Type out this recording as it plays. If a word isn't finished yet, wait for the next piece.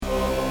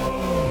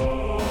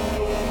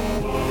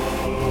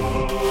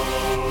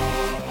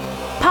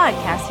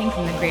Broadcasting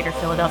from the greater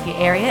Philadelphia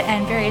area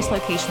and various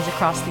locations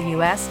across the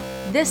U.S.,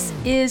 this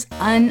is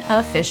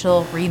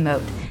Unofficial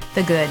Remote.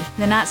 The good,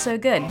 the not so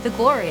good, the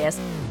glorious,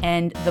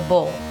 and the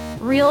bull.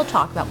 Real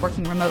talk about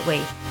working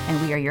remotely. And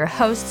we are your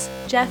hosts,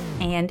 Jeff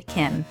and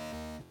Kim.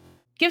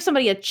 Give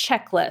somebody a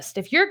checklist.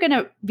 If you're going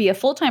to be a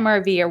full-time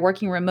RVer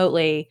working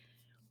remotely,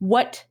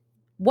 what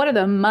are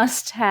the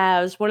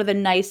must-haves? What are the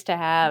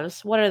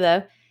nice-to-haves? What are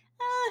the,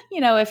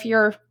 if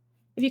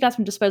you got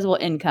some disposable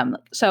income?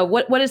 So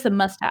what is the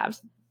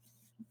must-haves?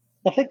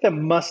 I think the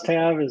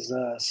must-have is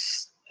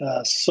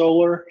a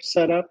solar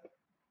setup.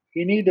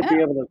 You need to be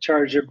able to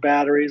charge your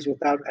batteries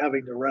without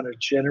having to run a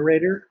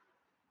generator,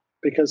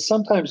 because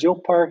sometimes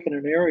you'll park in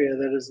an area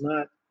that is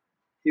not.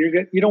 You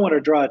don't want to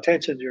draw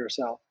attention to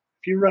yourself.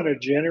 If you run a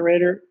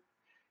generator,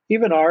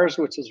 even ours,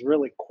 which is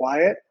really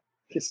quiet,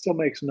 it still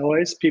makes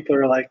noise. People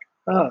are like,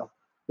 "Oh,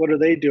 what are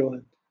they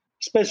doing?"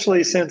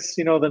 Especially since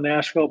the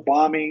Nashville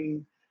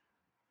bombing.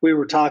 My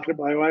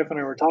wife and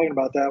I were talking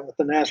about that with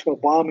the Nashville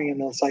bombing, and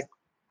it's like,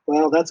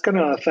 well, that's going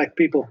to affect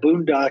people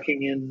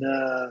boondocking in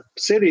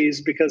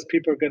cities, because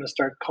people are going to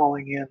start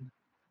calling in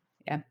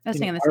that's the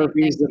same RVs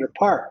thing. that are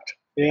parked.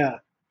 Yeah,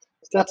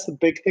 that's the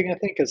big thing, I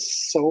think,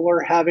 is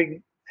solar,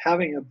 having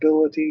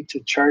ability to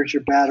charge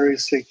your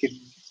batteries so you can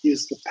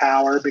use the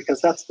power, because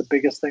that's the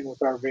biggest thing with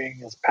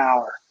RVing is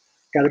power.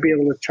 Got to be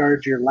able to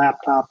charge your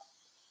laptop,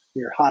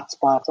 your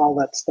hotspots, all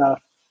that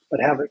stuff,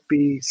 but have it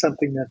be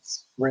something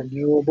that's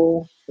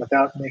renewable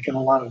without making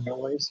a lot of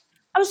noise.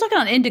 I was looking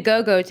on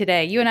Indiegogo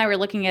today. You and I were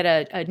looking at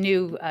a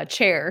new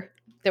chair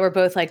that we're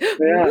both like,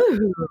 Yeah,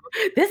 ooh,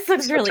 this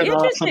looks such really an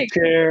awesome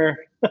interesting. chair.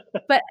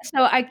 But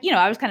so I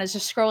was kind of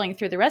just scrolling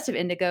through the rest of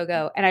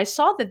Indiegogo, and I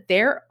saw that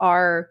there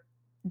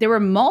were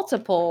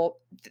multiple,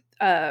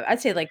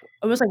 I'd say like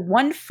almost like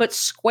 1 foot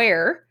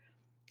square,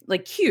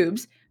 like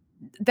cubes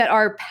that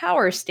are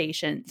power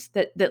stations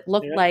that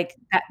look Yeah, like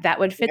that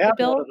would we fit the have one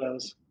bill. of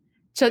those.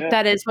 So Yeah.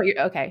 that is what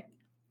you're okay.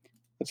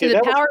 So Okay, the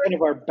that was power, kind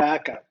of our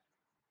backup.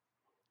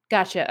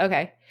 gotcha.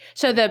 Okay.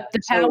 So the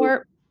So,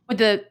 power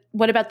with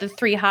what about the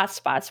 3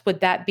 hotspots?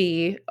 Would that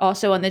be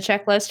also on the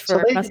checklist so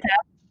for they, must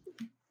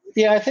have?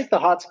 yeah, I think the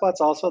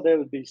hotspots also, they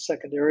would be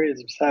secondary,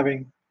 as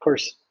having, of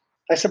course,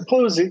 I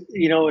suppose,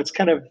 it's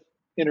kind of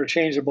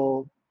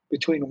interchangeable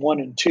between 1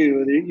 and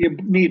 2. You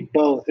need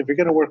both. If you're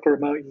going to work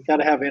remote, you got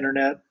to have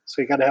internet,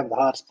 so you got to have the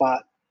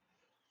hotspot,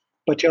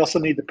 but you also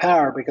need the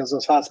power, because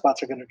those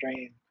hotspots are going to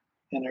drain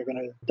and they're going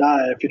to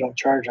die if you don't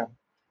charge them.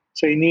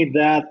 So you need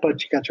that,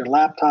 but you got your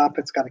laptop,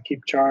 it's got to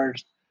keep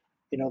charged,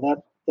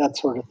 that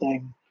sort of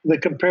thing. The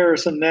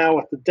comparison now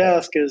with the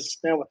desk is,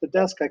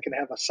 I can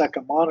have a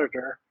second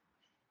monitor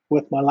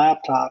with my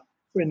laptop.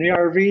 In the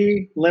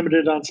RV,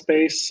 limited on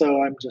space,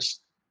 so I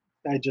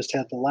just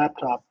had the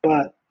laptop,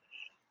 but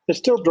it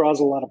still draws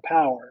a lot of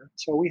power.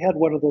 So we had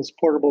one of those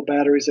portable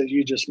batteries that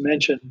you just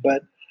mentioned,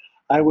 but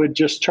I would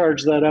just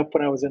charge that up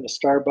when I was in a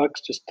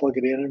Starbucks, just plug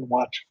it in and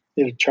watch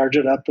it charge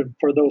it up. And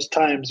for those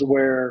times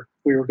where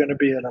we were going to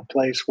be in a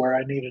place where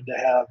I needed to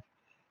have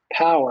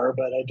power,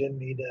 but I didn't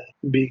need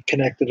to be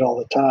connected all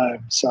the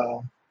time.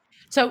 So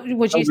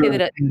Would you say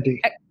that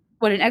handy.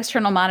 would an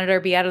external monitor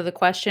be out of the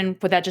question?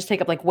 Would that just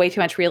take up like way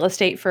too much real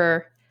estate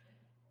for?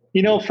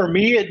 For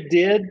me, it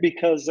did,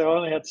 because I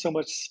only had so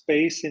much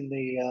space in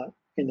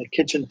the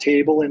kitchen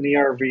table in the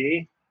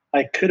RV.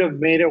 I could have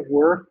made it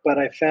work, but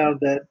I found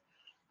that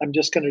I'm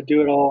just going to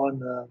do it all on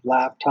the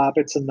laptop.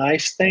 It's a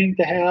nice thing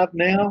to have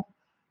now,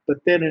 but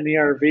then in the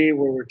RV,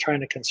 where we're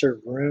trying to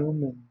conserve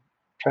room and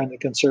trying to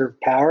conserve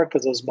power,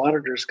 because those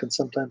monitors can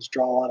sometimes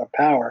draw a lot of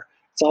power.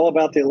 It's all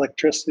about the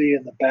electricity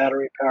and the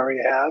battery power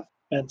you have.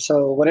 And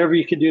so whatever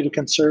you can do to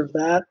conserve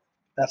that,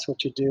 that's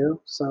what you do.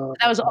 So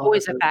That was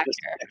always a factor. just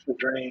an extra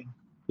drain.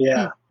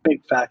 Yeah,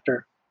 big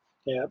factor.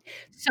 Yeah.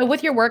 So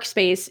with your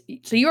workspace,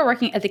 so you were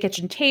working at the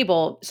kitchen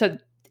table, so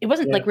it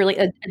wasn't like really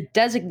a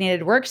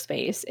designated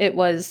workspace. It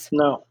was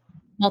No.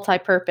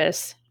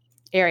 multi-purpose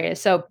area.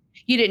 So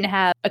you didn't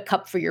have a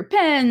cup for your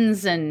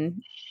pens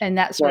and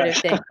that sort of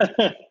thing.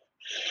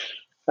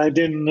 I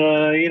didn't,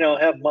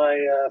 have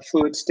my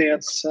fluid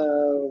stance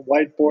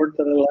whiteboard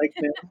that I like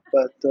now,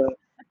 but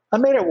I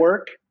made it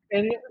work.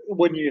 And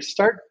when you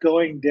start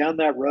going down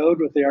that road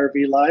with the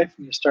RV life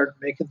and you start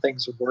making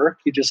things work,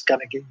 you just got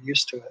to get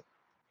used to it.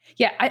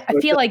 Yeah, I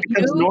feel like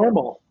it's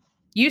normal.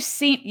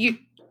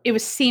 It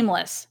was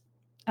seamless.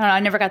 I don't know, I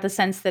never got the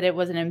sense that it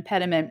was an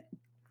impediment.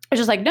 It's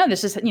just like, no,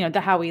 this is,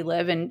 how we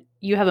live. And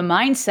you have a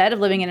mindset of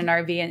living in an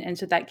RV. And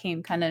so that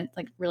came kind of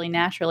like really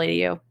naturally to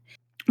you.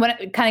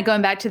 Kind of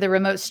going back to the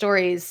remote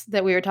stories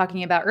that we were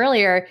talking about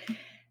earlier,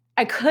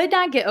 I could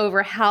not get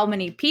over how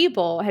many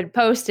people had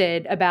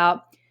posted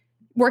about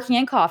working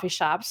in coffee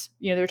shops.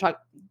 They were talking,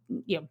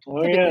 they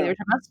were talking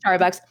about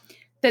Starbucks,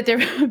 that their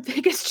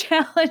biggest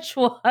challenge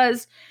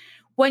was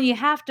when you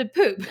have to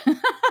poop.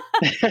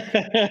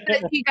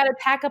 You got to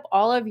pack up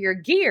all of your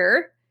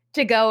gear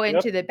to go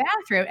into the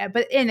bathroom.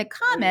 But in the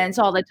comments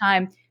all the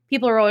time,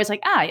 people are always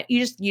like, you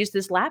just use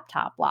this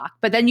laptop lock.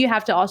 But then you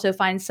have to also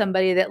find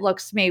somebody that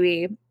looks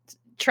maybe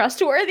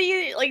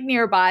trustworthy, like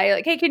nearby.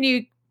 Like, hey, can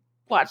you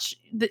watch,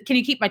 can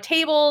you keep my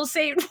table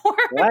saved for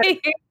Right.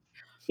 me?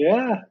 Yeah.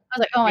 I was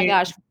like, oh I my mean,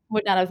 gosh,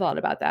 would not have thought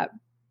about that.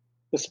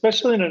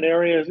 especially in an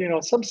area,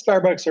 some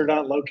Starbucks are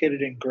not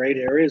located in great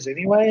areas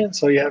anyway, and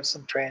so you have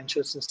some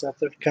transients and stuff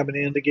that are coming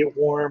in to get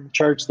warm,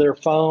 charge their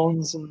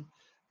phones, and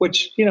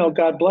which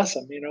God bless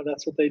them.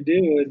 That's what they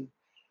do. And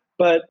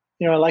but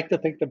I like to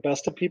think the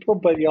best of people,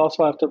 but you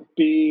also have to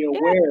be Yeah.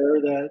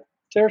 aware that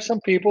there are some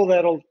people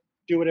that'll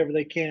do whatever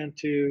they can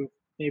to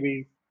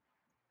maybe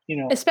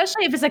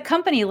Especially if it's a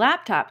company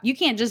laptop. You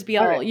can't just be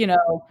all, right.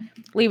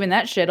 leaving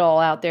that shit all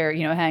out there,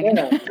 hanging.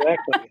 Yeah,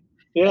 exactly.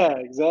 Yeah,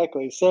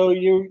 exactly. So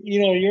you're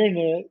in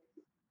a.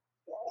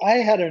 I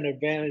had an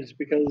advantage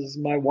because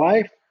my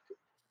wife,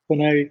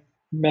 when I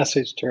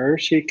messaged her,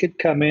 she could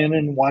come in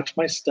and watch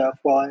my stuff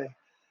while I,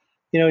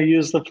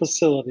 use the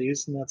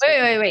facilities, and that's Wait,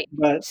 okay. wait, wait.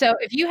 But So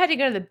if you had to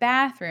go to the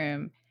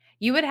bathroom,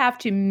 you would have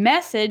to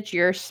message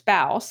your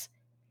spouse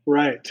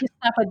right, to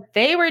stop what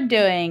they were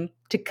doing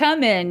to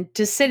come in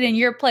to sit in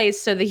your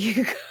place so that you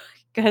could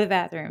go to the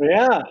bathroom.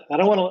 yeah, I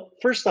don't want to.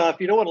 First off,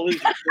 you don't want to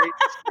lose your great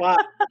spot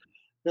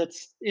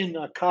that's in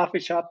a coffee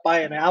shop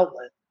by an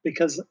outlet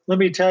because let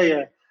me tell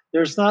you,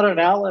 there's not an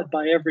outlet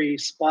by every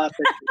spot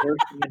that you're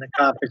working in a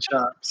coffee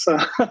shop. So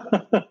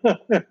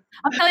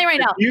I'm telling you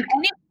right if now, you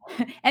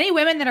any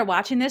women that are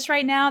watching this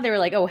right now, they were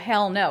like, "Oh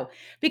hell no,"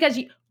 because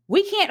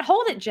we can't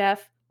hold it,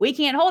 Jeff. We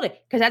can't hold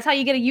it because that's how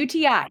you get a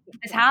UTI.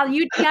 That's how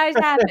UTIs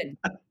happen.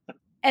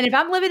 And if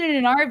I'm living in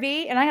an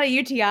RV and I got a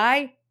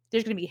UTI,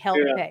 there's going to be hell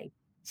to yeah, pay.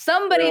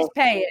 Somebody's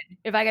paying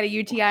if I got a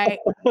UTI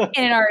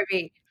in an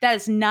RV. That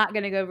is not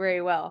going to go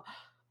very well.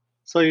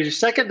 so your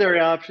secondary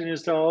option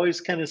is to always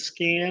kind of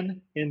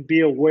scan and be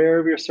aware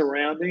of your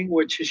surrounding,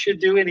 which you should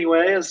do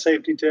anyway as a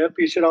safety tip.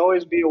 You should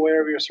always be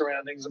aware of your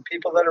surroundings and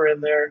people that are in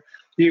there.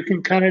 You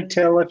can kind of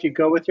tell if you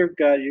go with your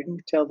gut, you can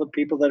tell the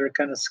people that are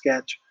kind of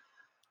sketch.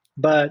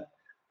 But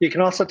you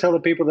can also tell the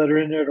people that are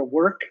in there to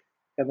work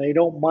and they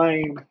don't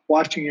mind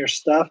watching your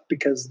stuff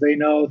because they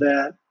know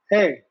that,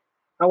 hey,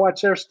 I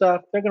watch their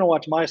stuff. They're going to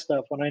watch my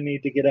stuff when I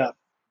need to get up.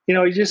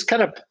 You just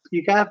kind of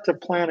you have to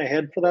plan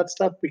ahead for that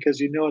stuff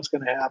because you know it's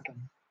going to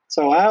happen.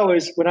 So I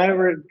always,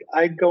 whenever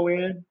I go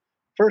in,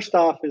 first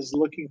off is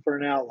looking for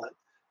an outlet.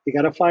 You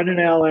got to find an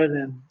outlet,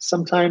 and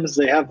sometimes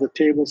they have the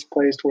tables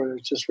placed where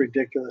it's just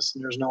ridiculous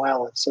and there's no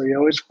outlet. So you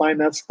always find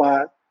that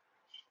spot.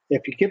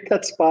 If you get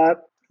that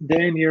spot,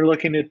 then you're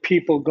looking at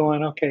people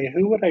going, okay,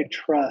 who would I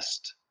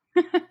trust?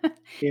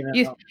 You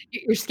you, know,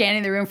 you're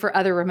scanning the room for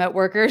other remote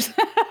workers.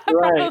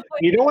 right.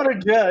 You don't want to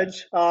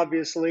judge,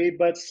 obviously,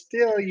 but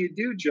still you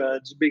do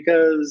judge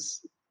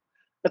because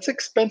that's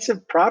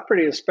expensive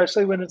property,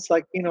 especially when it's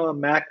like, a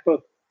MacBook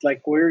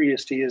like we're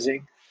used to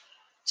using.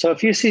 So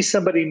if you see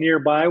somebody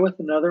nearby with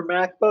another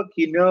MacBook,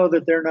 you know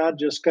that they're not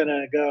just going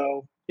to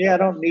go, yeah, I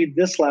don't need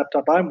this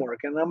laptop I'm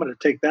working. I'm going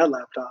to take that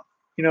laptop.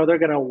 They're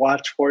going to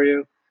watch for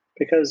you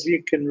because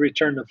you can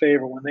return the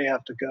favor when they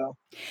have to go.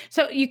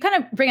 So you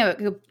kind of bring up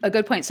a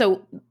good point.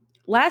 So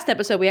last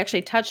episode, we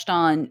actually touched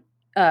on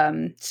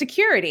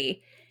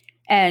security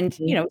and,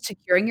 Mhm.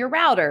 securing your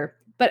router.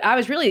 But I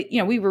was really,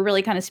 we were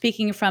really kind of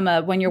speaking from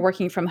a when you're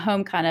working from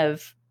home kind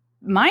of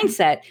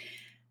mindset.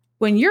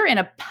 When you're in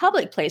a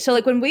public place, so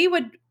like when we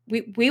would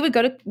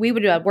go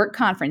to work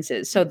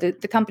conferences. So the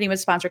company would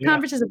sponsor Yeah.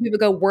 conferences, and we would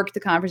go work the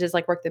conferences,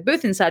 like work the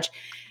booth and such.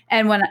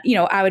 And when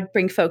I would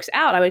bring folks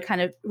out, I would kind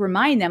of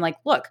remind them, like,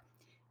 look,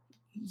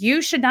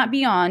 you should not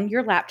be on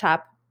your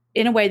laptop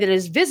in a way that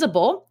is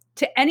visible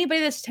to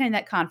anybody that's attending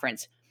that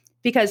conference,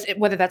 because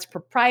whether that's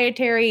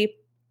proprietary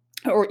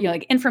or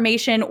like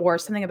information or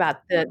something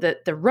about the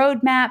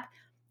roadmap,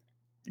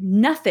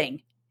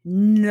 nothing,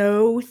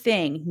 no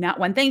thing, not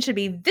one thing should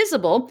be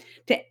visible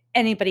to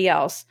anybody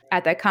else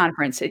at that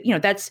conference.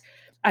 That's,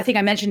 I think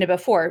I mentioned it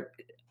before.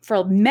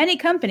 For many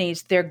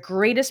companies, their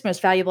greatest,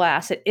 most valuable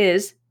asset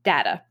is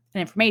data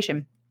and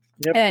information.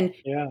 Yep. And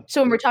Yeah.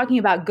 so when we're talking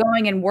about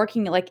going and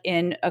working like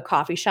in a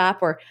coffee shop,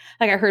 or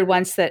like I heard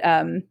once that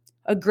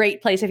a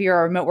great place if you're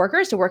a remote worker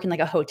is to work in like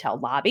a hotel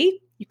lobby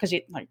because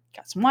you like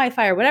got some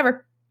Wi-Fi or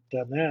whatever.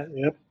 Done that.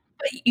 Yep.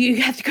 But you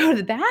have to go to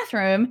the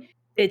bathroom.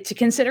 It's a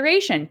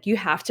consideration. You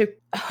have to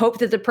hope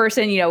that the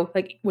person,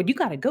 like when you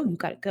got to go, you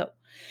got to go.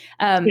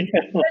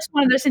 That's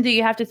one of those things that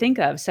you have to think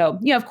of. So,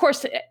 of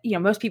course,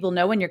 most people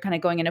know when you're kind of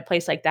going in a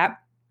place like that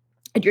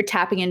and you're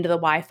tapping into the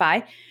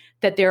Wi-Fi,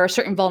 that there are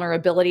certain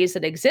vulnerabilities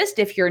that exist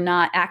if you're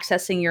not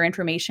accessing your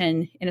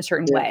information in a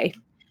certain way.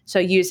 So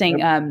using,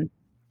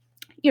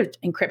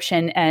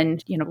 encryption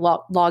and,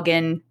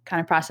 login kind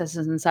of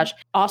processes and such.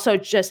 Also,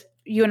 just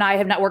you and I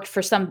have not worked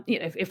for some,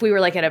 if we were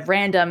like at a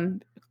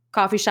random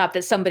coffee shop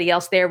that somebody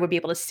else there would be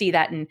able to see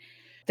that and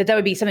that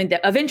would be something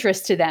of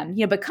interest to them.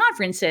 But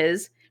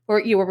conferences where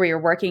you're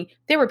working,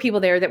 there were people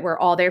there that were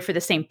all there for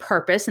the same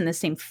purpose and the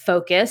same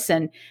focus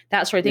and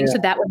that sort of thing. Yeah. So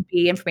that would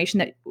be information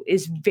that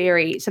is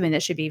something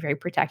that should be very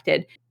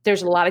protected.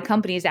 There's a lot of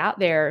companies out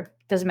there,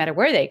 doesn't matter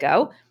where they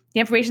go, the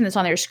information that's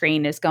on their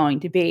screen is going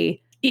to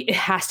be, it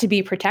has to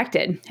be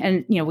protected.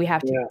 And, we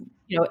have to,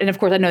 and of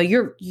course I know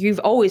you've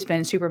always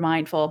been super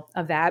mindful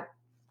of that.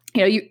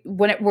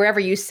 wherever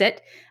you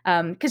sit,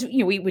 because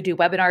we would do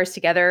webinars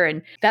together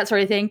and that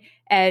sort of thing,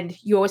 and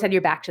you always had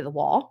your back to the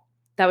wall.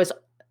 That was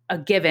a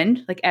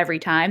given, like every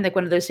time, like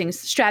one of those things,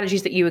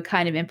 strategies that you would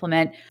kind of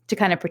implement to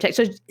kind of protect.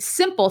 So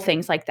simple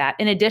things like that,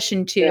 in addition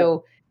Yeah.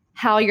 to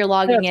how you're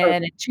logging Yeah,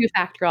 in and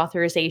two-factor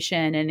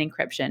authorization and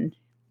encryption.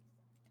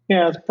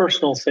 yeah, it's a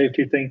personal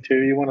safety thing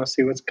too. You want to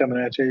see what's coming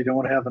at you. You don't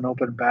want to have an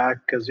open back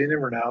because you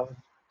never know.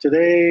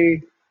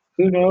 Today,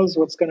 who knows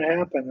what's going to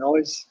happen?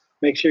 Always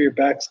make sure your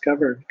back's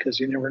covered because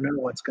you never know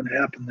what's going to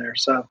happen there.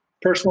 So,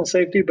 personal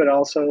safety, but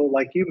also,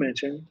 like you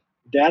mentioned,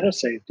 data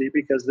safety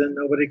because then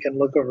nobody can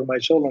look over my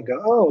shoulder and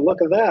go, oh,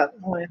 look at that.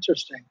 Oh,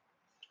 interesting.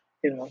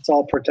 It's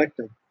all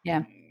protected.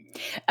 Yeah.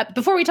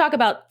 Before we talk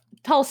about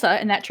Tulsa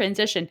and that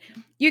transition,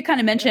 you kind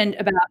of mentioned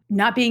about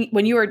not being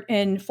when you were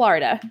in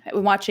Florida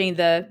watching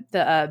the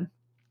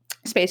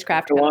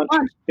spacecraft kind of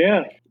launch,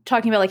 Yeah.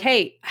 talking about like,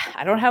 hey,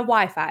 I don't have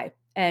Wi-Fi,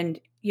 and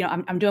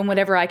I'm doing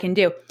whatever I can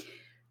do.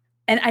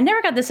 And I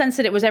never got the sense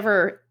that it was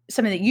ever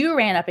something that you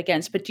ran up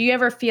against. But do you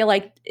ever feel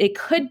like it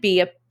could be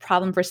a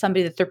problem for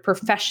somebody that their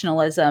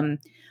professionalism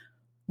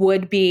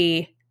would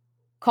be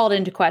called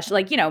into question?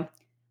 Like,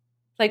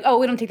 oh,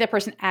 we don't take that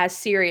person as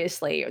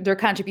seriously, their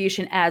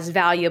contribution as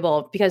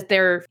valuable, because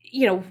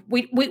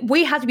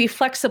we have to be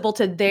flexible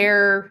to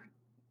their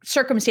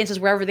circumstances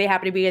wherever they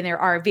happen to be in their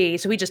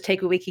RV. So we just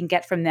take what we can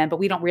get from them, but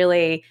we don't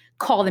really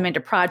call them into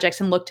projects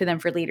and look to them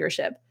for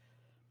leadership.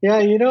 Yeah,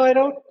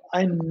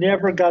 I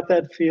never got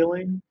that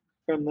feeling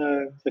from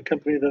the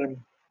company that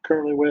I'm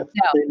currently with.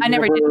 No, I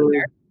never did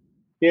either.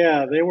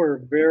 Yeah, they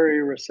were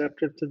very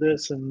receptive to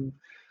this, and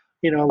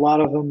a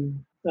lot of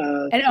them.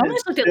 And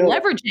almost looked at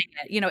leveraging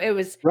it. It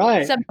was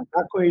right. How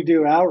can we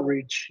do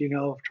outreach,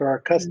 to our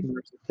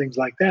customers and things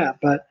like that?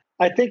 But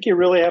I think you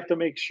really have to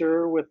make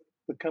sure with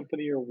the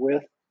company you're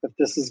with if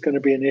this is going to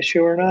be an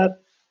issue or not.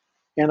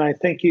 And I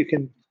think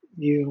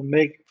you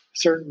make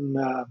certain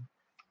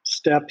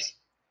steps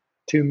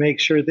to make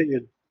sure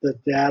that the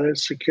data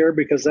is secure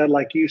because that,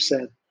 like you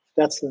said,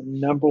 that's the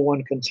number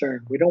one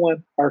concern. We don't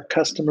want our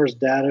customers'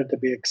 data to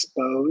be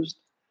exposed.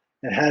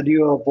 And how do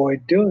you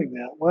avoid doing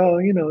that?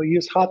 Well,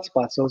 use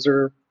hotspots. Those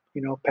are,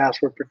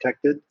 password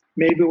protected.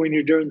 Maybe when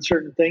you're doing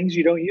certain things,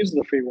 you don't use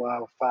the free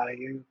Wi-Fi.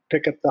 You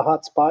pick up the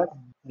hotspot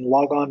and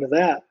log on to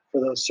that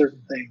for those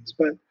certain things.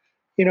 But,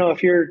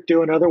 if you're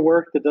doing other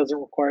work that doesn't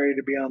require you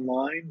to be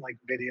online, like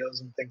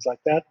videos and things like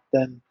that,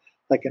 then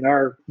like in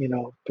our,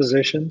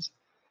 positions,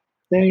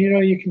 then,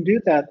 you can do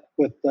that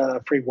with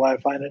free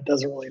Wi-Fi and it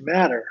doesn't really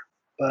matter.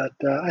 But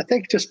I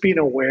think just being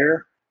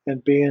aware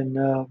and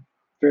being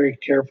very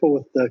careful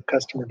with the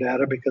customer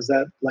data because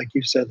that, like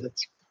you said,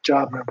 that's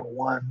job number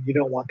one. You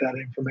don't want that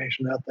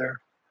information out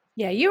there.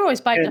 Yeah, you're always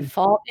by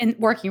default in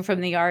working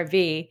from the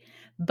RV.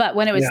 But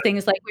when it was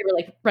things like we were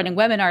like running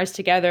webinars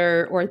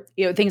together or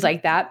things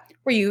like that,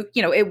 where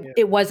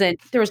it wasn't,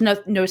 there was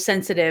no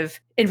sensitive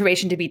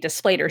information to be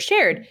displayed or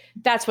shared.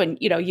 That's when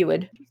you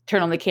would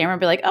turn on the camera and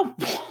be like, oh,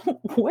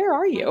 where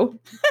are you?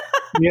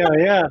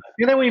 yeah.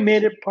 And then we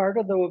made it part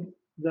of the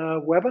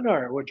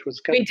webinar, which was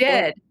kind of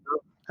fun.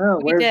 Oh,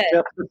 where's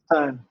Jeff this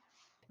time?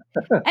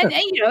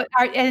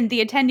 and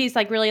the attendees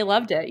like really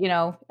loved it,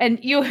 and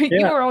you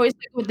were always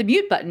with the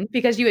mute button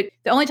because the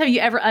only time you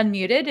ever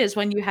unmuted is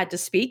when you had to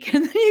speak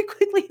and then you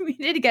quickly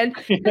muted again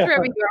because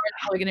wherever you are,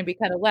 it's probably going to be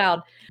kind of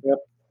loud. Yep.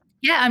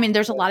 Yeah. I mean,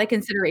 there's a lot of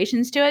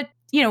considerations to it,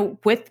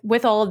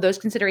 with all of those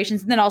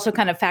considerations. And then also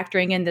kind of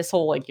factoring in this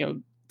whole,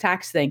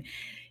 tax thing.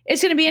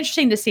 It's going to be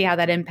interesting to see how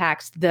that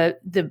impacts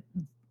the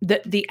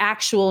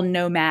actual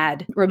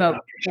nomad remote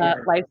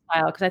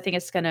lifestyle. Cause I think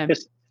it's going to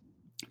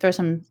throw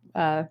some,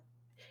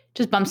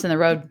 just bumps in the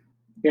road.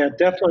 Yeah,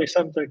 definitely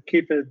something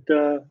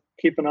to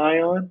keep an eye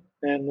on.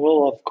 And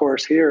we'll, of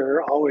course,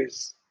 here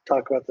always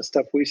talk about the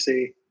stuff we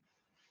see.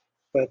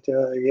 But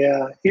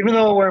even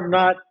though I'm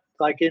not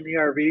like in the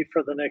RV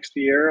for the next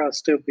year, I'll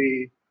still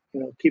be,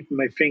 keeping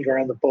my finger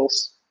on the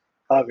pulse,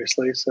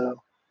 obviously.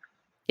 So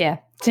yeah,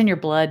 it's in your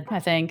blood, I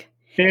think.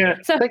 Yeah,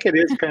 I think it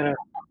is kind of.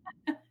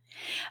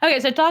 Okay,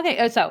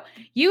 so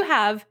you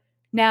have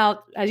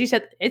now, as you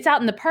said, it's out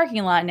in the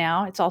parking lot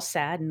now. It's all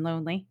sad and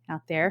lonely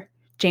out there.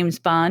 James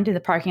Bond in the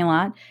parking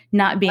lot,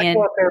 not being. I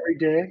go out there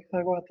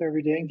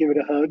every day. And give it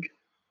a hug.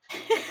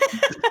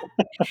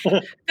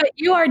 But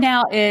you are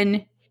now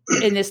in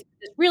this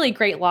really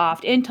great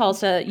loft in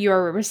Tulsa. You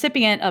are a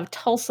recipient of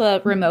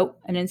Tulsa Remote,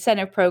 an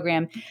incentive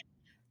program,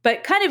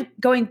 but kind of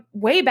going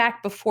way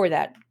back before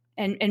that.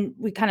 And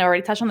we kind of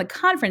already touched on the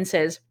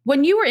conferences.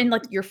 When you were in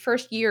like your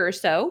first year or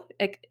so,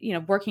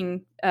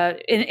 working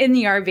in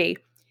the RV,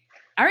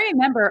 I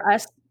remember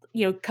us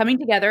coming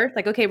together,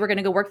 like, okay, we're going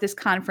to go work this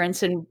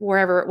conference and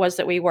wherever it was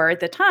that we were at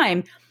the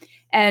time.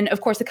 And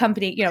of course the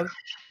company,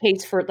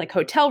 pays for like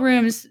hotel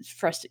rooms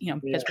for us,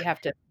 because we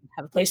have to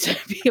have a place to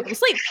be able to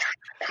sleep.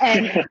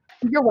 And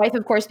your wife,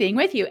 of course, being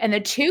with you and the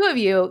two of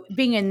you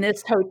being in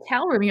this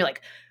hotel room, you're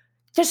like,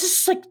 there's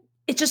just like,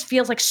 it just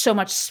feels like so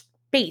much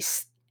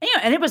space.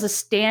 And it was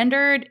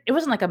it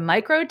wasn't like a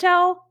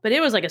microtel, but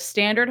it was like a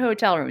standard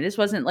hotel room. This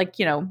wasn't like,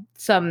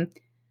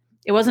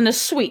 it wasn't a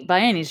suite by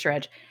any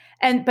stretch.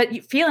 but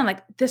you feeling like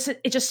this,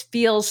 it just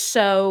feels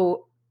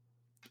so,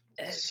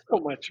 So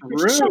much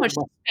there's so much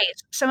room.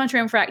 space, so much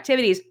room for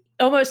activities,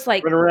 almost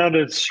like Run around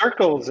in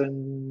circles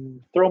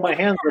and throw my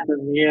hands up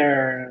in the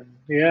air.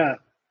 And yeah,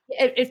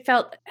 it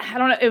felt, I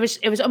don't know, it was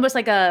almost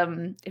like,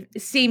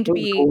 it seemed it to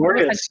was be almost like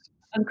glorious.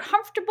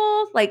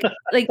 uncomfortable,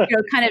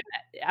 kind of,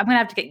 I'm gonna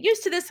have to get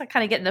used to this, I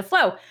kinda get in the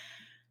flow.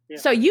 Yeah.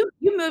 So you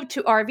moved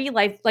to RV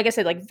life, like I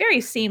said, like, very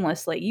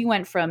seamlessly. You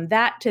went from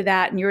that to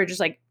that, and you were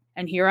just like,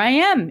 "And here I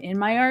am in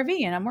my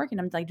RV, and I'm working,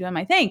 I'm, like, doing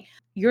my thing."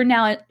 You're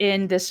now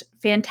in this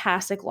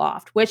fantastic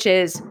loft, which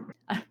is,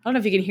 I don't know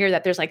if you can hear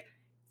that, there's, like,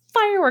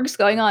 fireworks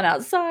going on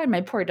outside.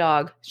 My poor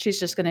dog, she's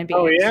just gonna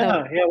Oh be so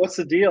yeah, yeah. What's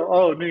the deal?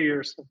 Oh, New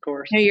Year's, of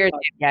course. New Year's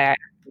Eve, yeah.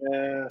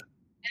 Yeah, In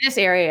this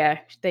area,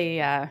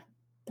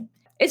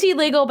 it's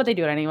illegal, but they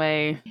do it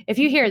anyway. If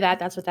you hear that,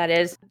 that's what that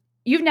is.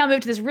 You've now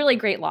moved to this really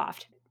great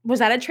loft. Was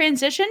that a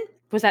transition?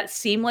 Was that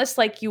seamless,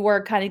 like you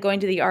were kinda going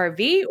to the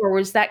RV, or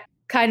was that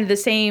kind of the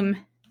same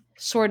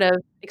sort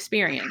of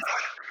experience?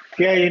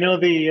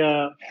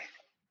 yeah.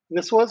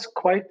 This was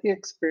quite the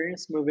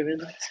experience moving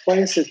into this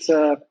place. It's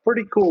a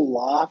pretty cool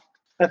loft.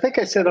 I think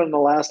I said on the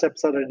last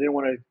episode I didn't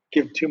want to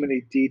give too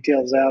many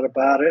details out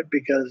about it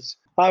because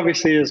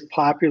obviously, as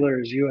popular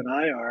as you and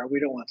I are, we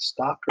don't want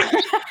stalkers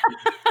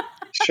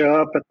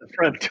show up at the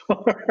front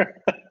door.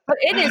 But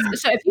it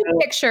is, so if you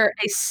picture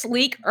a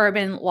sleek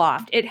urban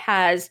loft, it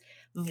has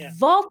Yeah,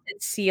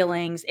 vaulted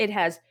ceilings, it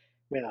has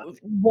yeah,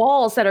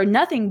 walls that are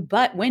nothing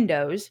but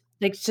windows,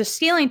 like just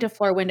ceiling to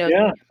floor windows.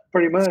 yeah.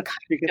 Pretty It's much,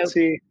 you can kind of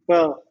see.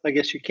 Well, I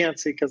guess you can't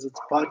see because it's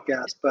a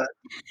podcast, but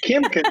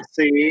Kim can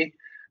see.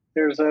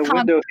 There's a con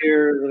window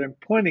here that I'm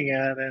pointing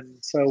at, and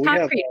so we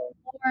have concrete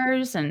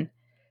floors and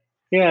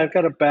yeah, I've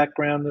got a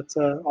background that's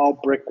a all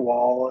brick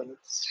wall, and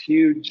it's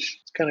huge.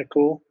 It's kind of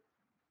cool.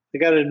 I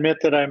got to admit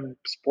that I'm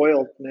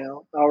spoiled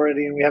now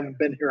already, and we haven't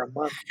been here a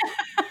month.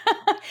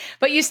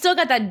 but you still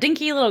got that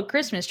dinky little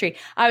Christmas tree.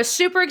 I was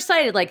super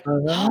excited, like, I "Oh,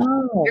 you're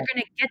know.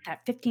 gonna get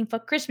that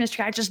 15-foot Christmas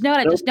tree. I just know it,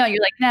 I Nope. just know it."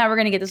 You're like, "No, we're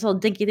gonna get this little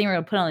dinky thing we're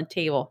gonna put on the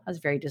table." I was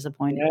very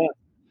disappointed, Yeah,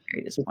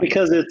 very it's disappointed.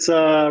 because it's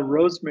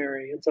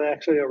rosemary. It's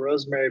actually a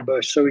rosemary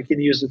bush, so we can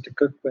use it to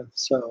cook with.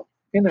 So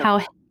How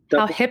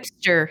double.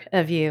 hipster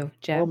of you, Oh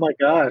Jeff. my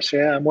gosh,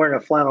 yeah, I'm wearing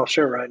a flannel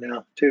shirt right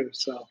now too.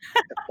 So,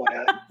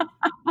 FYI,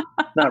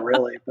 not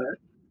really,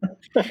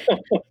 but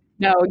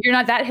No, you're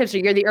not that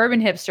hipster, you're the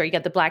urban hipster. You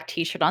got the black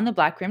T-shirt on, the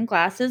black rimmed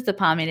glasses, the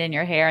pomade in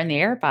your hair, and the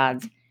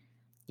AirPods.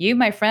 You,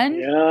 my friend,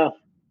 yeah,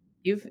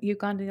 you've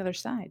gone to the other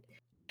side.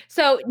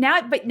 So now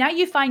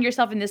you find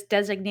yourself in this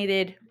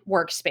designated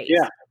workspace, yeah,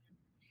 yeah.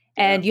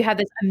 and you have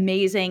this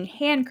amazing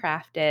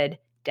handcrafted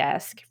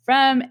desk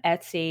from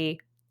Etsy.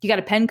 You got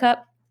a pen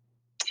cup?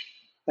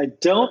 I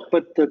don't,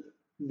 but the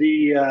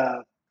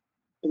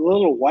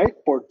little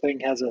whiteboard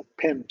thing has a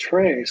pen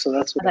tray, so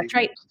that's Oh, what I that's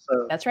right. use.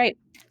 So That's right.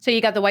 So you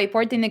got the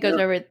whiteboard thing that goes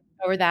yeah,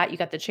 over that, you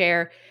got the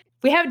chair.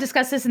 We haven't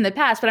discussed this in the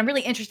past, but I'm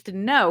really interested to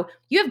know,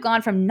 you have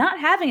gone from not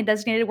having a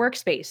designated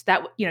workspace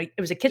that, it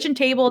was a kitchen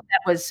table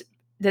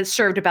that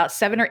served about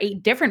 7 or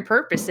 8 different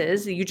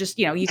purposes. You just,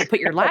 you could put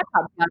your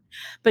laptop down,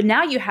 but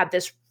now you have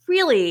this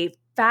really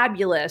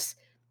fabulous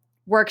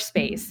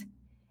workspace,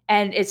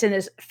 and it's in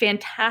this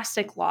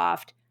fantastic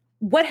loft.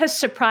 What has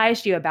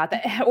surprised you about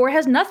that? Or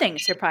has nothing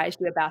surprised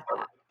you about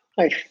that?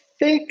 I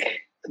think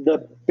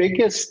the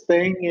biggest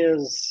thing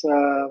is,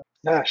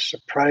 gosh,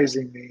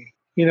 surprising me.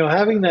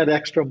 Having that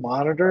extra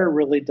monitor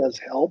really does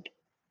help.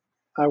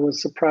 I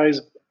was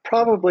surprised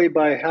probably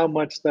by how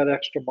much that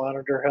extra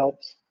monitor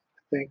helps.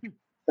 I think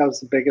that was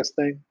the biggest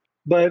thing.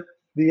 But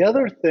the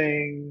other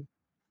thing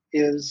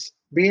is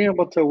being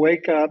able to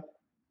wake up,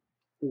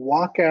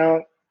 walk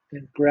out,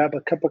 and grab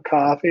a cup of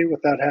coffee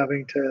without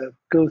having to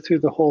go through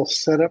the whole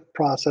setup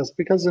process.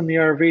 Because in the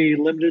RV,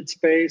 limited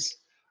space,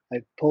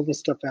 I pull the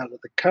stuff out of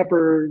the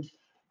cupboard,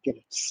 get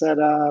it set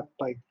up,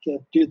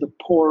 do the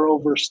pour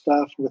over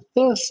stuff. With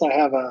this, I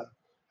have a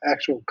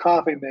actual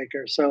coffee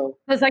maker. So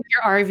It's like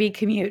your RV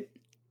commute.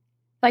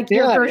 Like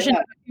your yeah, version yeah,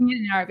 of a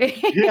community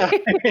yeah,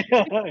 RV.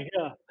 yeah,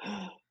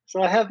 yeah.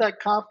 So I have that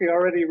coffee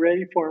already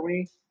ready for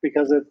me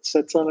because it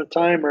sits on a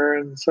timer,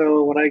 and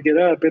so when I get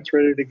up, it's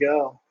ready to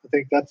go. I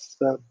think that's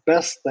the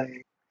best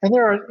thing. And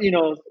there are,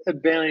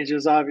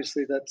 advantages.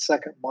 Obviously, that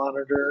second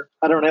monitor.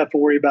 I don't have to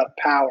worry about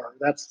power.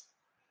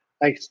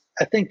 I,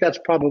 I think that's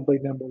probably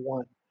number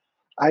one.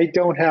 I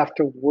don't have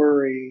to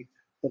worry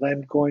that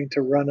I'm going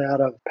to run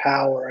out of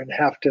power and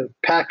have to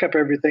pack up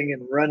everything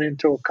and run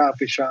into a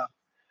coffee shop,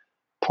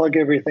 plug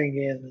everything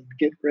in, and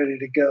get ready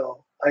to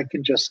go. I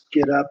can just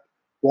get up,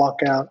 walk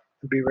out,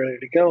 and be ready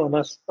to go,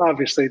 unless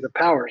obviously the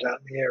power's out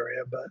in the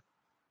area.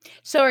 But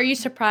So are you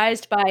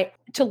surprised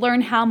to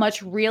learn how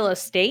much real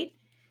estate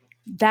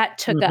that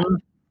took up?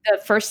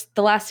 mhm.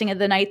 The last thing of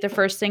the night, the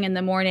first thing in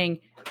the morning.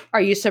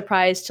 Are you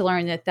surprised to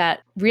learn that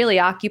really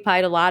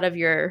occupied a lot of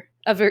Yeah,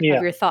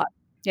 your thought?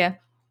 Yeah.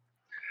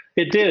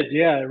 it did.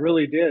 Yeah, it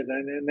really did.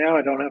 And now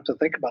I don't have to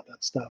think about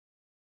that stuff.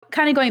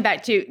 Kind of going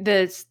back to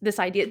this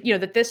idea,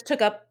 that this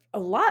took up a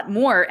lot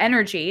more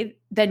energy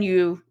than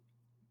you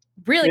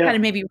really Yeah, kind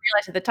of maybe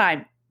realized at the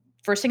time.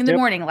 first thing in the Yep.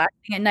 morning, last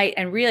thing at night.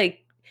 And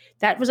really,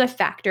 that was a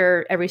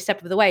factor every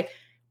step of the way.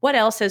 What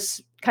else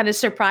has kind of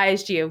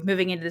surprised you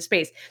moving into the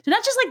space? So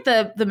not just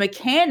like the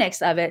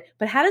mechanics of it,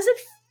 but how does it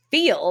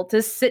feel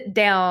to sit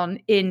down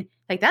in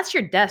like that's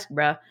your desk,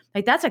 bro.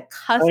 Like that's a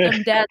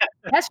custom desk.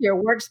 That's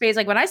your workspace.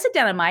 Like when I sit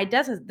down at my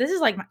desk, this is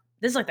like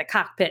the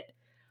cockpit.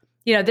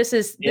 You know, Yeah.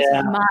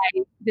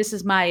 this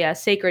is my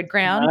sacred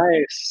ground.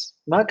 Nice.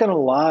 Not gonna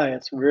lie,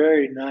 it's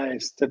very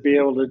nice to be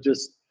able to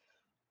just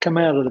come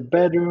out of the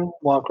bedroom,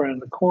 walk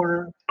around the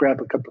corner, grab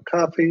a cup of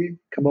coffee,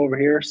 come over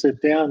here,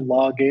 sit down,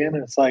 log in,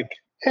 and it's like,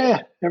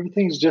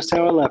 everything's just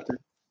how I left it.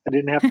 I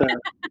didn't have to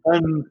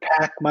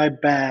unpack my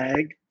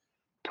bag,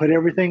 put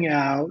everything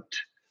out,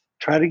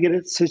 try to get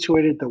it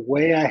situated the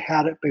way I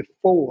had it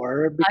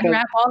before because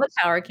Unwrap all the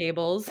power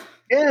cables.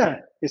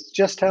 it's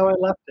just how I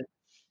left it.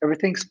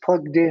 Everything's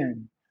plugged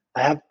in.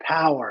 I have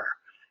power.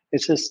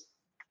 It's just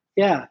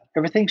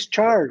everything's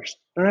charged.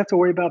 I don't have to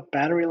worry about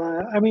battery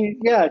life. I mean,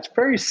 it's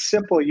very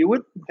simple. You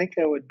wouldn't think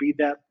it would be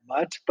that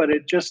much, but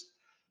it just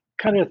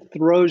kind of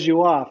throws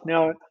you off.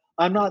 Now,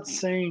 I'm not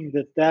saying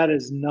that that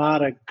is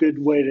not a good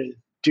way to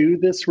do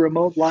this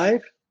remote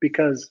life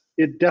because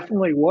it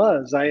definitely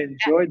was. I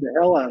enjoyed the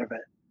hell out of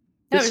it.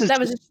 That was Just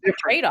just a different.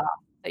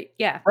 trade-off.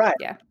 Yeah. Right.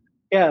 Yeah.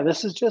 Yeah,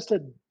 this is just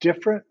a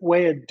different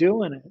way of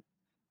doing it.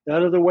 The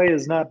other way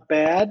is not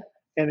bad.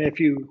 And if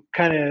you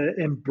kind of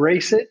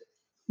embrace it,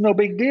 no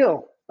big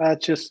deal.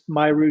 That's just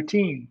my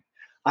routine.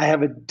 I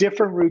have a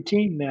different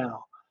routine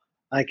now.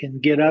 I can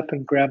get up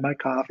and grab my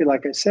coffee,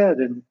 like I said,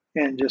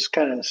 and just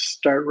kind of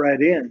start right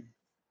in. And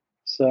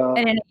So,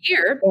 in a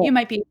year, yeah, you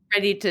might be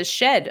ready to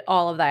shed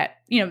all of that.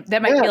 You know,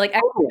 that might yeah, feel like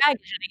extra totally.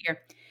 baggage in a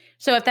year.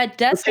 So if that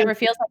desk Which is, ever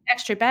feels like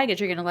extra baggage,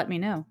 you're gonna let me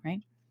know,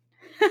 right?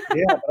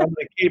 yeah, but I'm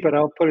going to keep it.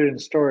 I'll put it in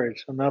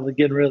storage. I'm not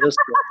getting rid of this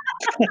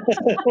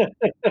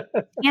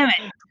Damn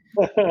it.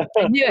 I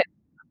stuff. knew it.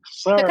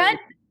 So kind Sorry. of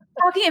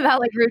talking about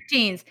like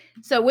routines.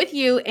 So with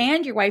you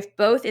and your wife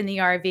both in the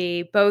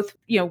RV, both,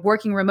 you know,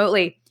 working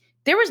remotely,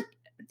 there was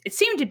it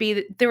seemed to be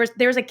that there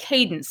was a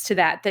cadence to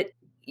that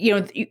you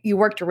know you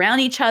worked around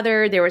each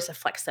other, there was a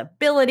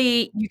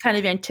flexibility, you kind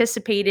of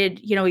anticipated,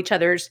 you know, each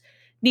other's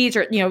needs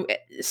or, you know,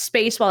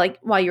 space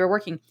while you were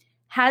working.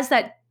 Has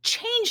that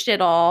changed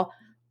at all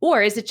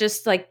or is it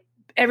just like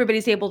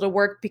everybody's able to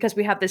work because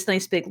we have this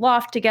nice big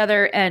loft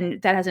together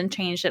and that hasn't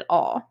changed at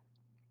all?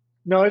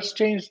 No, it's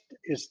changed.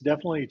 It's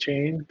definitely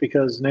changed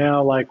because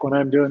now, like when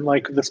I'm doing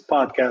like this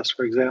podcast,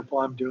 for example,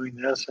 I'm doing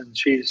this, and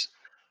she's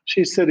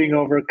sitting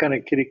over kind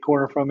of kitty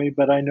corner from me.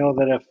 But I know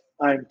that if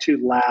I'm too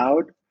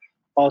loud,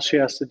 all she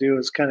has to do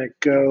is kind of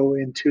go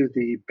into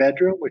the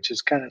bedroom, which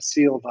is kind of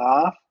sealed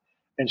off,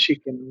 and she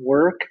can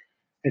work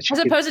and she As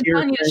can opposed to hear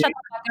telling you to shut things.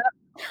 the fuck up.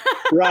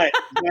 Right,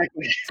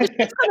 So she's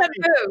exactly. gonna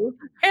move,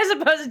 as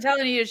opposed to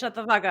telling you to shut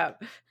the fuck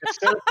up.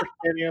 Instead of her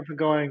standing up and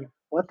going,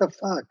 "What the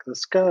fuck?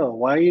 Let's go.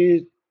 Why are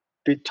you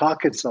be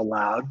talking so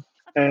loud?"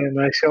 And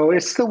I go,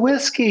 "It's the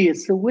whiskey.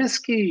 It's the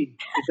whiskey.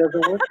 It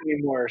doesn't work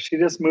anymore." She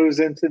just moves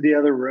into the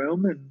other room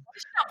She's not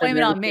and blaming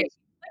it on me. everything's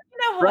Like, you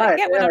know how I right.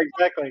 get when Yeah, I'm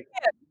exactly.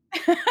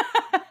 talking.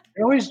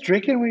 You're always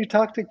drinking when you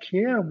talk to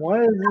Kim.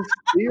 What is this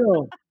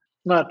deal?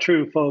 Not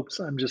true, folks.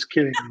 I'm just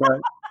kidding.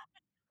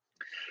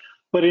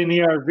 But in the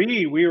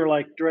RV, we were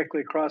like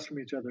directly across from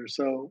each other.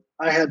 So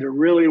I had to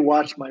really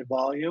watch my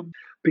volume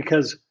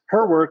because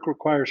her work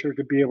requires her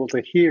to be able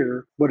to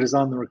hear what is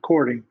on the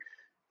recording.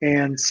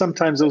 And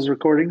sometimes those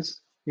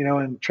recordings, you know,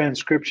 and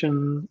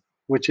transcription,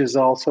 which is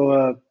also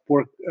a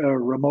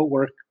remote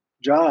work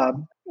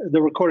job,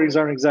 the recordings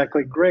aren't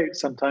exactly great.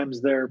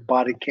 Sometimes they're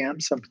body cam,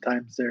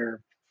 sometimes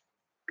they're,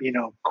 you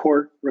know,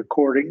 court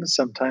recordings,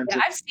 sometimes Yeah,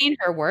 it's I've seen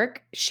her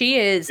work. She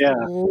is yeah,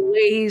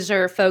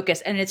 laser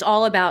focused, and it's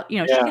all about, you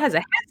know, she yeah. has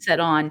a headset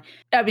on.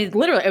 I mean,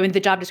 literally, I mean, the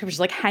job description is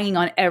like hanging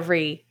on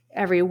every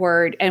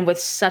word and with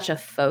such a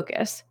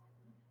focus.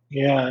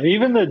 Yeah,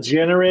 even the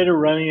generator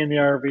running in the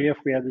RV, if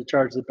we had to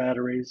charge the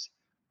batteries,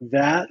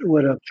 that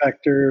would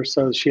affect her.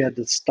 So she had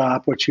to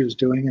stop what she was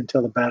doing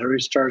until the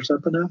batteries charged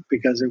up enough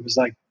because it was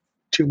like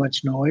too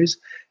much noise.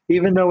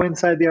 Even though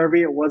inside the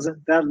RV it wasn't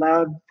that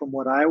loud from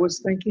what I was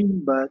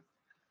thinking, but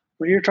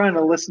when you're trying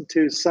to listen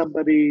to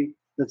somebody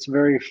that's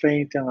very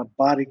faint on a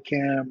body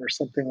cam or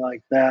something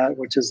like that,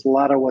 which is a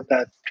lot of what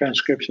that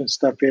transcription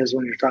stuff is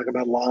when you're talking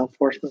about law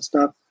enforcement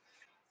stuff,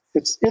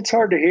 it's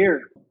hard to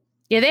hear.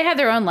 Yeah, they have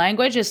their own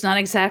language. It's not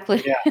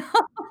exactly. Yeah.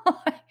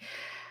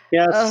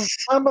 Yeah, Oh,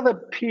 some of the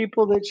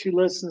people that she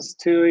listens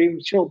to,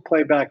 even she'll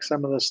play back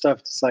some of the stuff.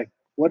 It's like,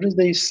 what did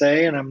they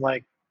say? And I'm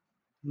like,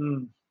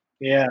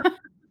 yeah,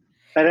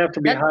 I'd have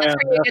to be high that's on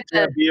where you enough get to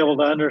the be able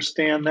to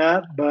understand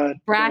that. But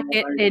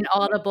bracket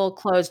inaudible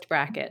closed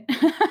bracket.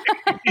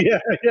 yeah,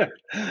 yeah,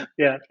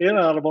 yeah,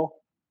 inaudible.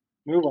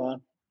 Move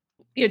on.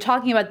 You're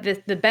talking about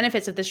the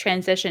benefits of this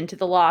transition to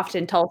the loft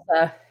in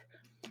Tulsa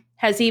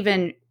has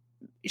even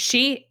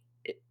she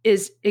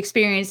is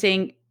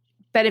experiencing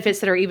benefits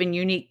that are even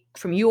unique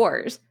from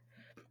yours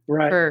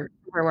Right. for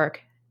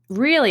work.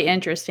 Really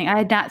interesting. I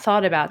had not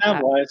thought about that,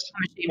 Sound-wise,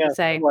 I'm ashamed yeah, to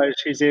say. sound-wise,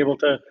 she's able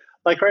to,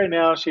 like right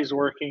now, she's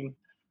working,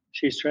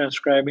 she's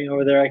transcribing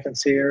over there. I can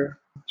see her.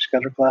 She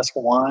got her glass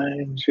of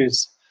wine.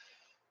 She's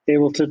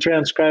able to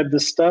transcribe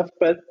this stuff.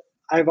 But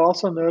I've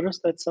also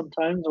noticed that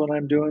sometimes when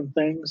I'm doing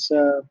things,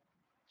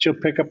 she'll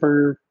pick up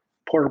her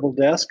portable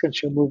desk and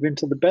she'll move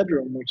into the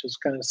bedroom, which is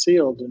kind of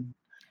sealed, and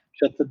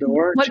shut the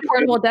door. And What she'll be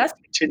portable able to desk?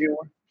 continue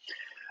on.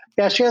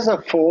 Yeah, she has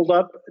a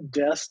fold-up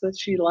desk that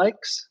she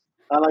likes.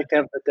 I like to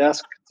have the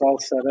desk all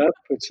set up,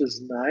 which is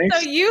So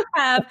nice. you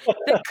have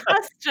the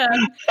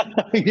custom,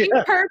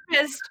 Yeah.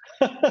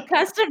 repurposed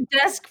custom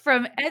desk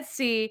from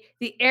Etsy,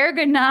 the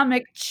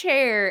ergonomic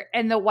chair,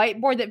 and the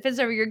whiteboard that fits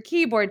over your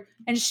keyboard,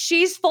 and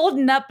she's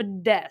folding up a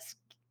desk.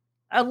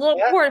 A little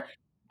Yeah. port.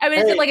 I mean,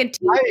 is it Hey, like a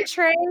TV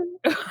tray?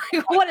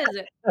 What is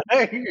it?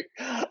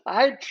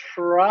 I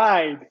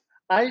tried.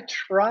 I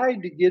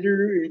tried to get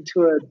her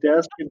into a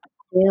desk in the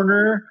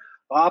corner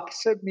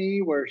opposite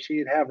me where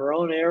she'd have her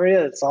own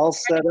area. It's all Or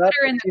set you put up.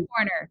 her in the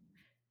corner.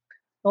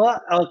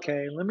 Well,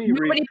 okay, let me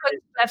Nobody rephrase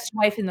puts Jeff's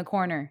wife in the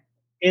corner.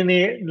 let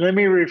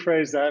me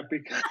rephrase that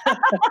because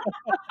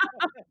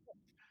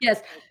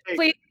Yes, hey,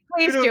 please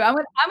kudos, do. I'm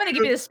gonna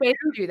give you the space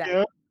to do that.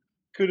 yeah,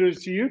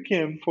 kudos to you,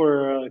 Kim,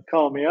 for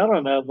calling me out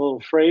on that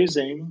little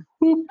phrasing.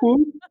 Whoop,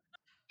 whoop.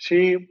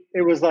 It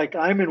was like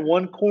I'm in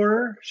one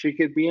corner, she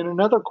could be in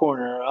another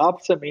corner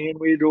opposite me, and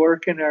we'd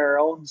work in our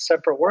own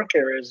separate work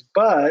areas.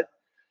 But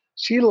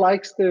she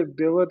likes the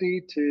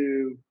ability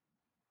to,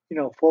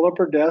 fold up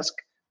her desk,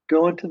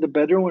 go into the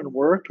bedroom and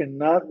work, and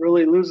not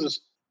really Does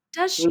lose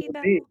she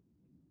a beat.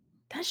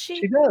 though? Does She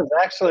she? does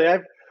actually.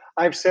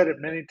 I've said it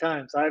many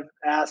times. I've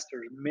asked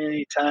her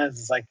many times.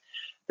 It's like,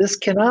 this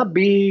cannot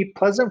be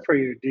pleasant for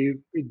you. Do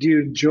you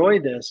enjoy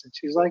this? And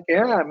she's like,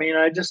 yeah. I mean,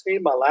 I just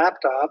need my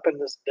laptop and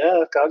this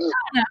desk. I'll just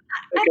I don't know.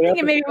 pick I'm it up thinking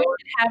and maybe we go.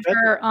 should have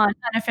her on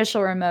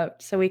unofficial remote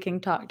so we can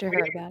talk to her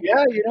about it.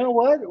 Yeah, you know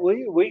what?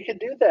 We could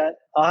do that.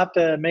 I'll have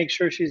to make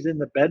sure she's in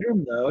the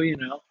bedroom though.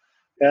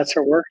 That's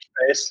her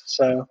workspace.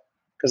 So,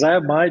 because I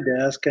have my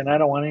desk and I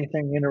don't want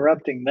anything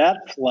interrupting that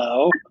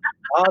flow.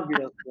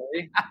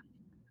 Obviously,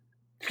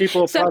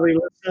 people will So probably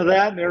listen to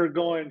that and they're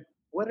going,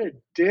 "What a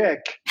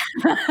dick."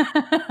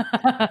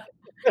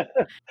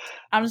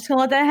 I'm just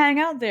gonna let that hang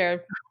out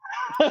there.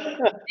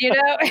 You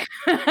know?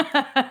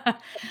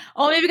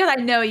 Only because I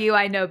know you,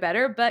 I know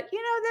better, but,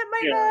 that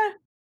might Yeah, not.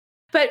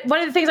 But one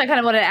of the things I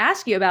kinda wanted to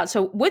ask you about,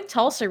 so with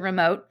Tulsa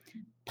Remote,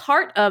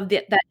 part of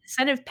that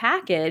incentive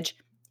package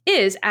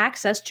is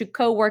access to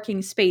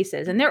co-working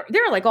spaces, and they're,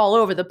 like, all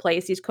over the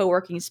place, these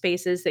co-working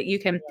spaces that you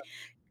can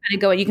kinda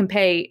go and you can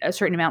pay a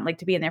certain amount, like,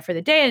 to be in there for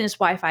the day, and it's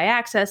Wi-Fi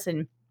access,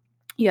 and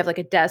you have, like,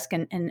 a desk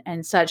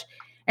and such.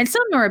 And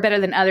some of them are better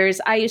than others.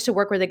 I used to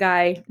work with a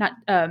guy, not,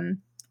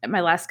 at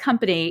my last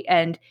company,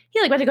 and he,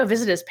 like, went to go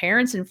visit his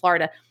parents in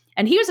Florida,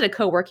 and he was at a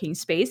co-working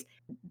space.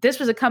 This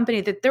was a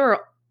company that there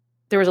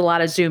was a lot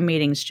of Zoom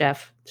meetings,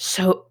 Jeff.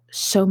 So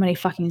many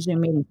fucking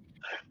Zoom meetings.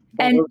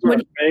 well, And those are when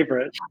our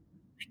favorite.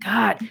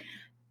 God,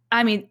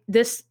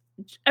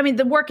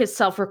 the work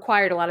itself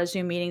required a lot of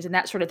Zoom meetings and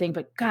that sort of thing,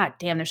 but god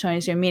damn, there's so many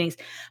Zoom meetings.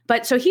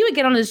 But so he would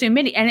get on a Zoom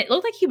meeting and it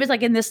looked like he was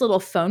like in this little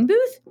phone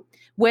booth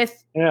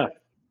with Yeah,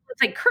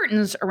 like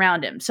curtains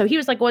around him. So he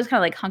was like always kind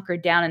of like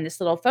hunkered down in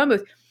this little phone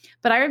booth.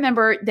 But I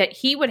remember that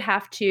he would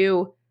have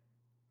to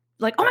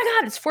like, oh my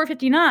God, it's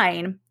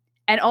 4:59.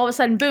 And all of a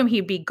sudden, boom,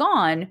 he'd be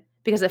gone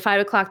because at 5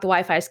 o'clock the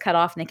Wi-Fi is cut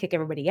off and they kick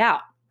everybody out.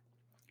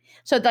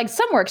 So like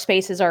some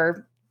workspaces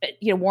are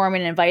warm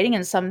and inviting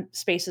and some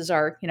spaces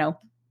are,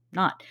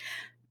 not.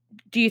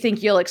 Do you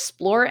think you'll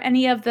explore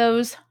any of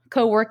those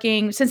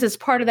co-working since it's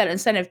part of that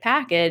incentive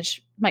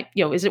package?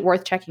 Is it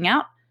worth checking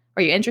out?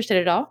 Are you interested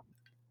at all?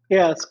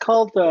 yeah. It's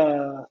called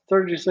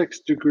 36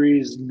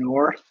 Degrees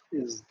North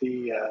is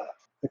the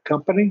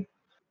company.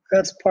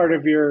 That's part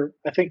of your.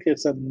 I think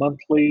it's a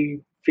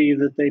monthly fee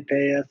that they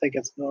pay. I think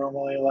it's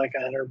normally like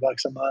 $100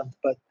 a month,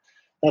 but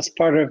that's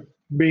part of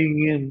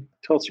being in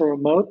Tulsa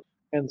Remote.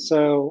 And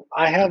so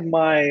I have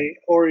my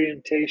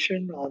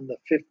orientation on the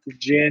 5th of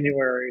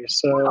January.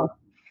 So Oh,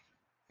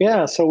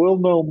 yeah, so we'll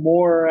know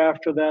more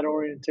after that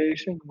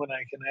orientation when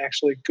I can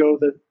actually go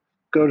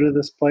to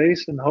this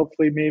place, and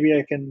hopefully maybe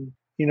I can,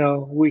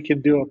 we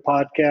can do a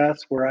podcast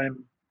where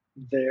I'm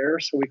there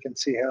so we can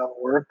see how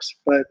it works.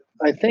 But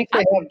I think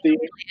I'm they have the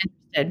really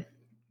interested.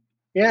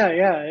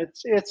 yeah,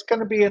 it's going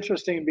to be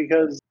interesting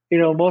because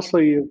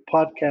mostly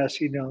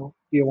podcasts,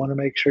 you want to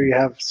make sure you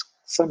have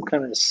some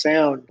kind of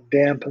sound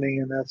dampening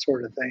and that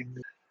sort of thing.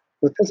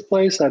 With this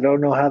place, I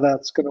don't know how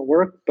that's going to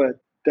work, but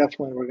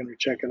definitely we're going to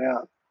check it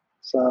out.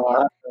 So Yeah.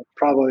 I'll have to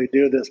probably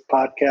do this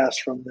podcast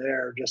from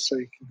there just so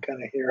you can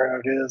kind of hear how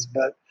it is.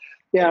 But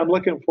yeah, I'm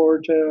looking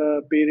forward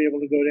to being able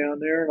to go down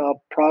there, and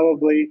I'll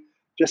probably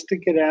just to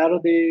get out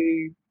of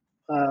the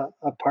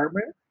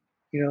apartment,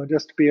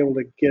 just to be able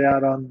to get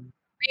out on.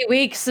 3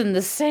 weeks in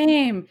the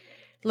same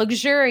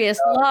luxurious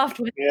loft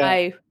with Yeah,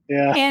 my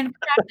yeah.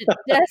 handcrafted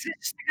desk. I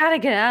just gotta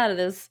get out of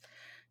this.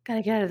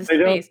 Gotta get out of this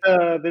space.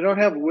 They don't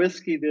have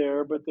whiskey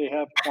there, but they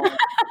have coffee.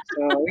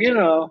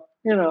 So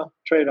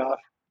trade off.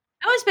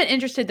 I always been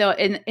interested though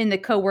in the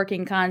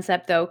co-working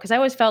concept though, because I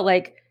always felt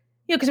like,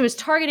 because it was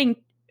targeting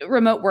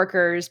remote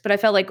workers, but I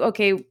felt like,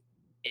 okay,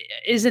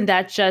 isn't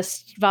that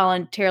just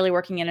voluntarily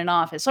working in an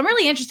office? So I'm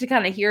really interested to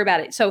kind of hear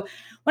about it. So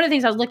one of the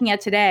things I was looking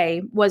at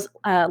today was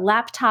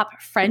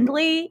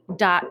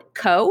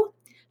laptopfriendly.co.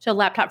 So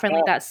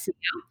laptopfriendly.co.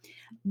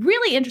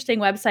 Really interesting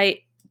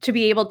website to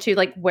be able to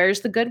like,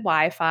 where's the good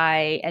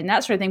Wi-Fi and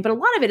that sort of thing. But a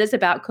lot of it is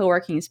about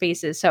co-working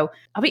spaces. So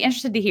I'll be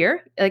interested to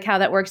hear like how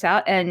that works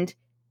out. And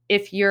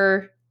if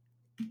you're,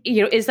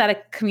 is that a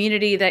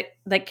community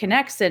that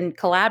connects and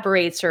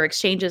collaborates or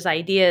exchanges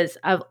ideas?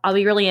 I'll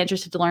be really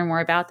interested to learn more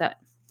about that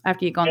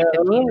after you go on the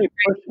 15. Really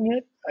pushing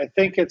it. I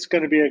think it's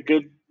going to be a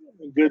good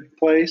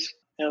place.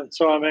 And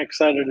so I'm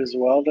excited as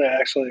well to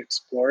actually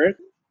explore it.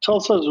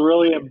 Tulsa is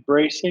really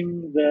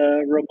embracing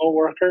the remote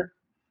worker,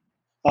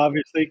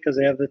 obviously, because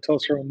they have the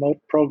Tulsa Remote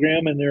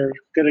program, and they're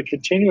going to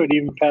continue it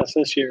even past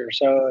this year.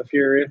 So if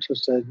you're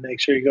interested, make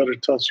sure you go to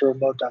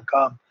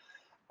tulsaremote.com.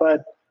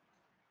 But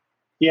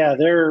yeah,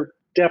 they're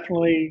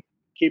definitely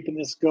keeping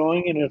this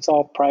going, and it's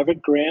all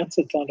private grants.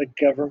 It's not a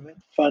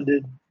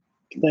government-funded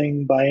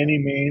thing by any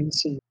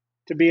means. And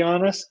to be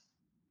honest,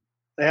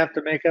 they have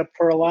to make up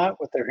for a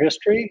lot with their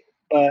history,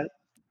 but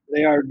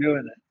they are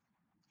doing it.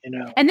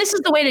 And this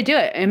is the way to do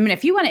it. I mean,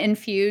 if you want to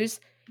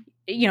infuse,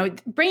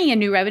 bringing in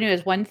new revenue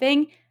is one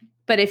thing,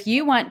 but if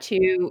you want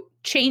to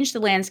change the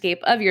landscape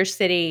of your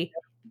city,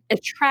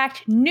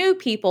 attract new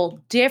people,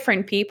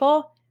 different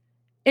people,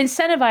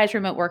 incentivize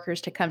remote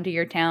workers to come to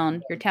your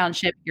town, your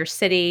township, your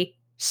city,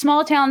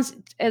 small towns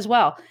as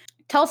well.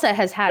 Tulsa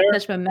has had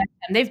such momentum.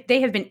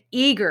 They have been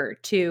eager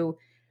to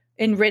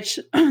enrich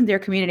their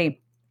community.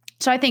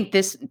 So I think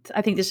this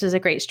is a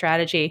great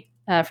strategy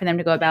for them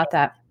to go about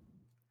that.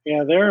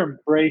 Yeah, they're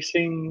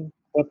embracing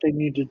what they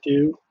need to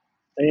do.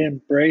 They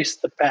embrace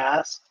the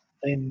past.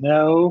 They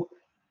know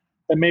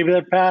that maybe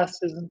their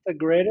past isn't the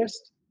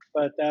greatest,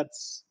 but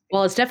it's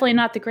definitely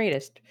not the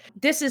greatest.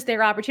 This is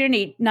their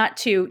opportunity not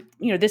to,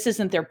 this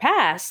isn't their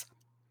past.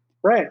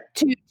 Right.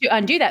 To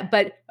undo that.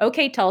 But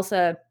okay,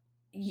 Tulsa,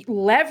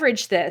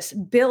 leverage this,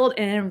 build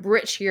and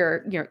enrich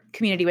your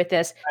community with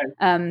this.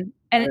 Right.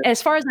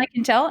 As far as I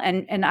can tell,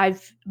 and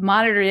I've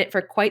monitored it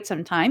for quite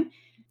some time,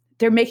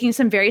 they're making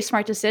some very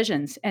smart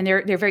decisions, and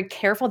they're very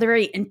careful. They're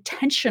very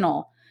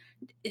intentional.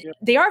 Yep.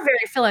 They are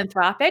very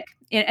philanthropic,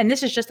 and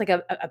this is just like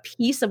a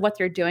piece of what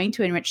they're doing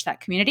to enrich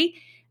that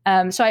community.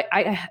 So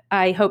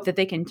I hope that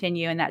they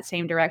continue in that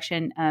same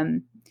direction,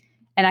 and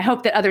I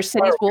hope that other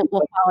cities will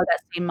follow that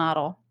same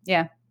model.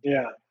 Yeah.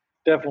 Yeah,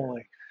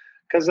 definitely,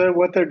 because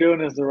what they're doing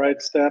is the right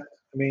step.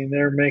 I mean,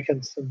 they're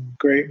making some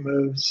great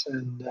moves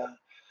and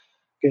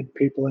getting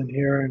people in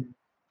here. And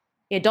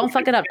don't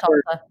fuck it up,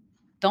 Tulsa.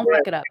 Don't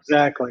fuck it up.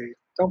 Exactly.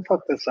 Don't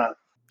fuck this up.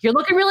 You're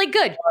looking really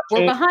good.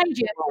 We're behind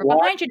you. We're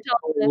behind you,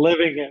 Tulsa. We're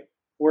living it.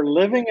 We're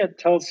living it,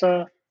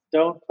 Tulsa.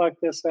 Don't fuck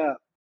this up.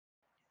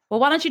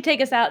 Well, why don't you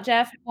take us out,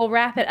 Jeff? We'll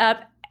wrap it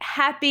up.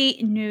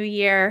 Happy New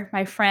Year,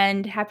 my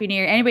friend. Happy New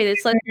Year. Anybody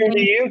that's listening. Happy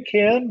New Year to you,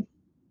 Ken.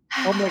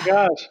 Oh my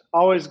gosh.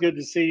 Always good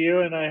to see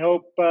you. And I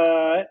hope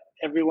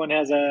everyone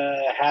has a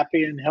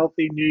happy and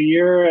healthy New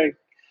Year.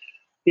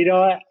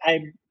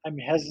 I'm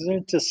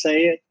hesitant to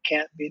say it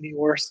can't be any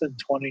worse than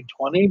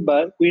 2020,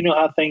 but we know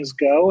how things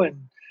go, and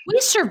we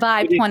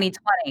survived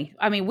 2020.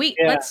 I mean,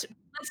 let's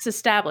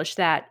establish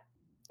that,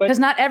 because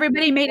not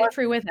everybody made it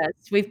through with us.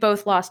 We've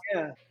both lost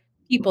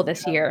people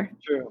this year.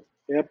 True.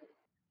 Yep.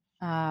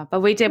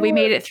 But we did. We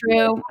made it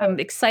through. I'm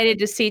excited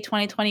to see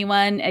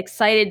 2021.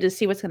 Excited to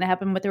see what's going to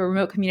happen with the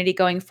remote community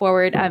going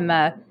forward.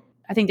 I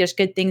think there's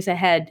good things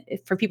ahead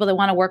for people that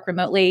want to work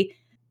remotely.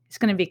 It's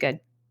going to be good.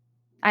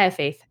 I have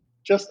faith.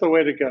 Just the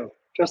way to go.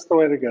 Just the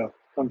way to go.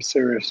 I'm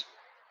serious.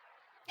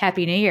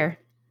 Happy New Year.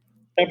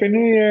 Happy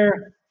New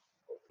Year.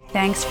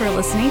 Thanks for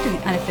listening to the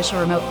Unofficial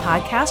Remote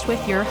Podcast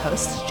with your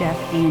hosts, Jeff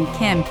and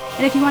Kim.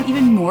 And if you want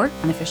even more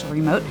Unofficial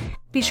Remote,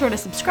 be sure to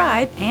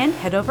subscribe and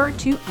head over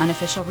to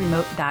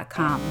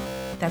unofficialremote.com.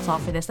 That's all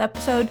for this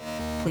episode.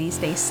 Please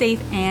stay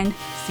safe and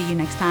see you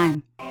next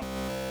time.